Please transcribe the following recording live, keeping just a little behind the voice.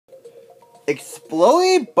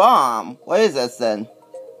Explody Bomb. What is this then?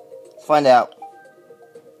 Let's find out.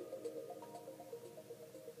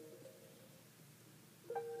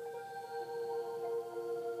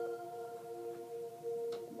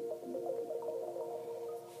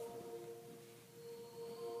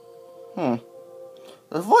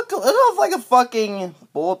 This looks like a fucking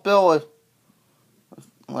bullet bill.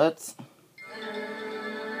 Let's.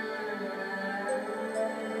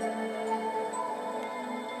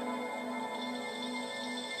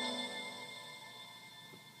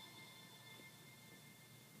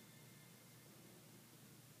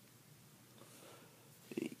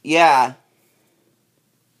 Yeah.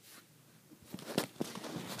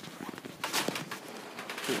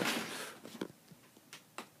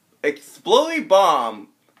 Explody Bomb.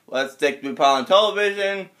 Left stick to move on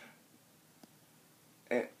television.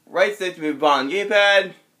 Right stick to move on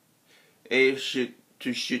gamepad. A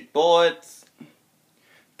to shoot bullets.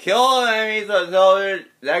 Kill enemies on television.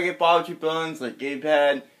 That get bomb to buildings like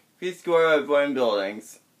gamepad. Please score avoiding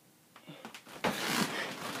buildings.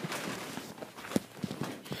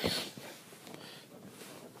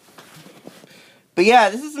 But yeah,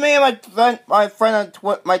 this is me and my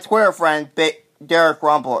Twitter friend, Derek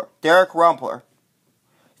Rumpler.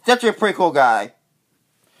 He's actually a pretty cool guy.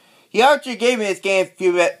 He actually gave me this game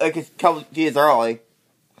a couple years early.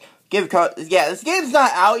 Yeah, this game's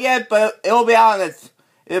not out yet, but it'll be out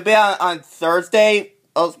on Thursday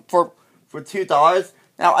for $2.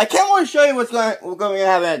 Now I can't really show you we're going to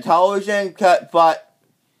have in a television cut, but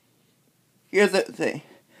here's the thing.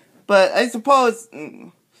 But I suppose.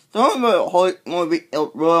 Don't really be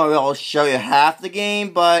able to show you half the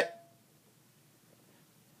game, but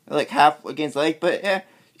like half against Lake, but yeah,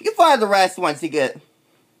 you can find the rest once you get.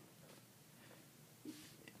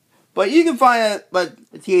 But you can find but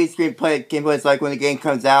the TV screen gameplay is like when the game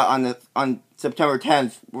comes out on September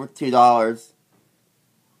 10th worth $2.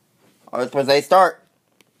 Or suppose they start.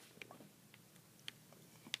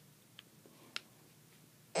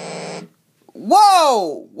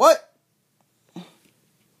 Whoa! What?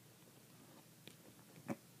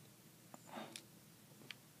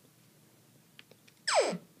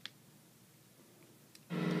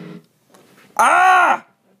 Ah!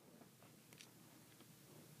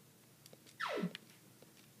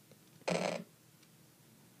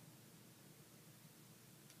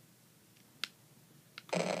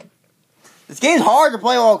 This game's hard to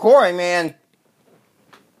play while recording, man.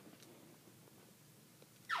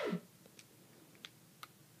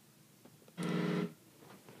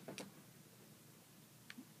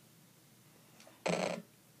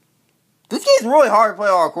 This game's really hard to play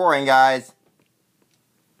while recording, guys.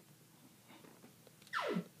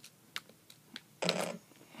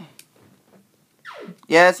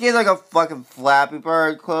 Yeah, this game's like a fucking Flappy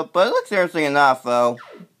Bird clip, but it looks interesting enough, though.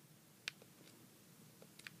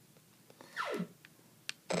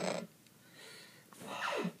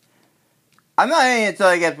 I'm not ending until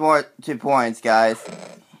I get more 2 points, guys.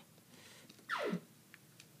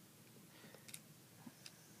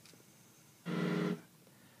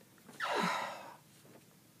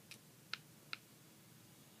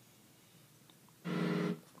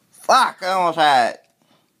 Fuck, I almost had it.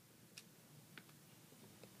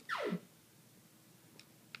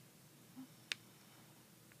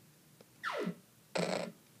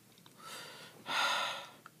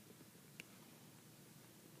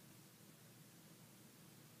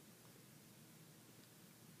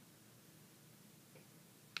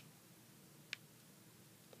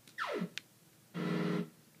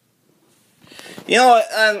 You know what?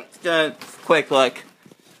 I'm just gonna quick look.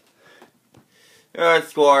 Here's the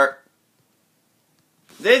score.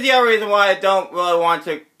 This is the other reason why I didn't really want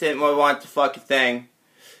to fucking thing.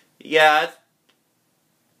 Yeah,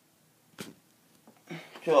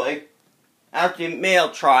 actually, maybe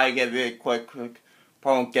I'll try to get really quick. Probably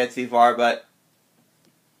won't get too far, but.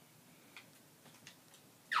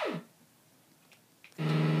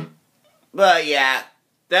 But yeah,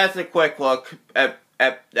 that's a quick look at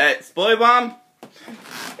Explody Bomb.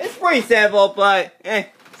 It's pretty simple, but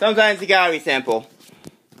sometimes you gotta be simple.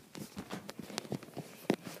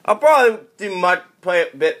 I'll probably play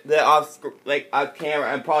a bit off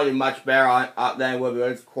camera and probably much better than what we were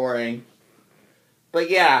recording. But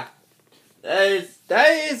yeah, that is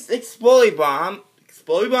Explody Bomb.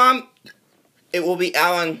 Explody Bomb. It will be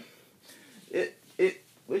out on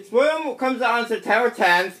Explody comes out on September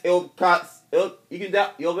 10th. You'll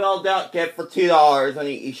be able to get it for $2 on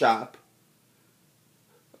the eShop.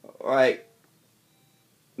 Alright.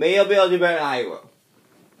 Maybe you'll be able to do better than I will.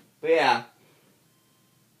 But yeah.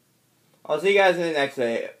 I'll see you guys in the next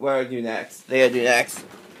video. What I do next.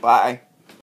 Bye.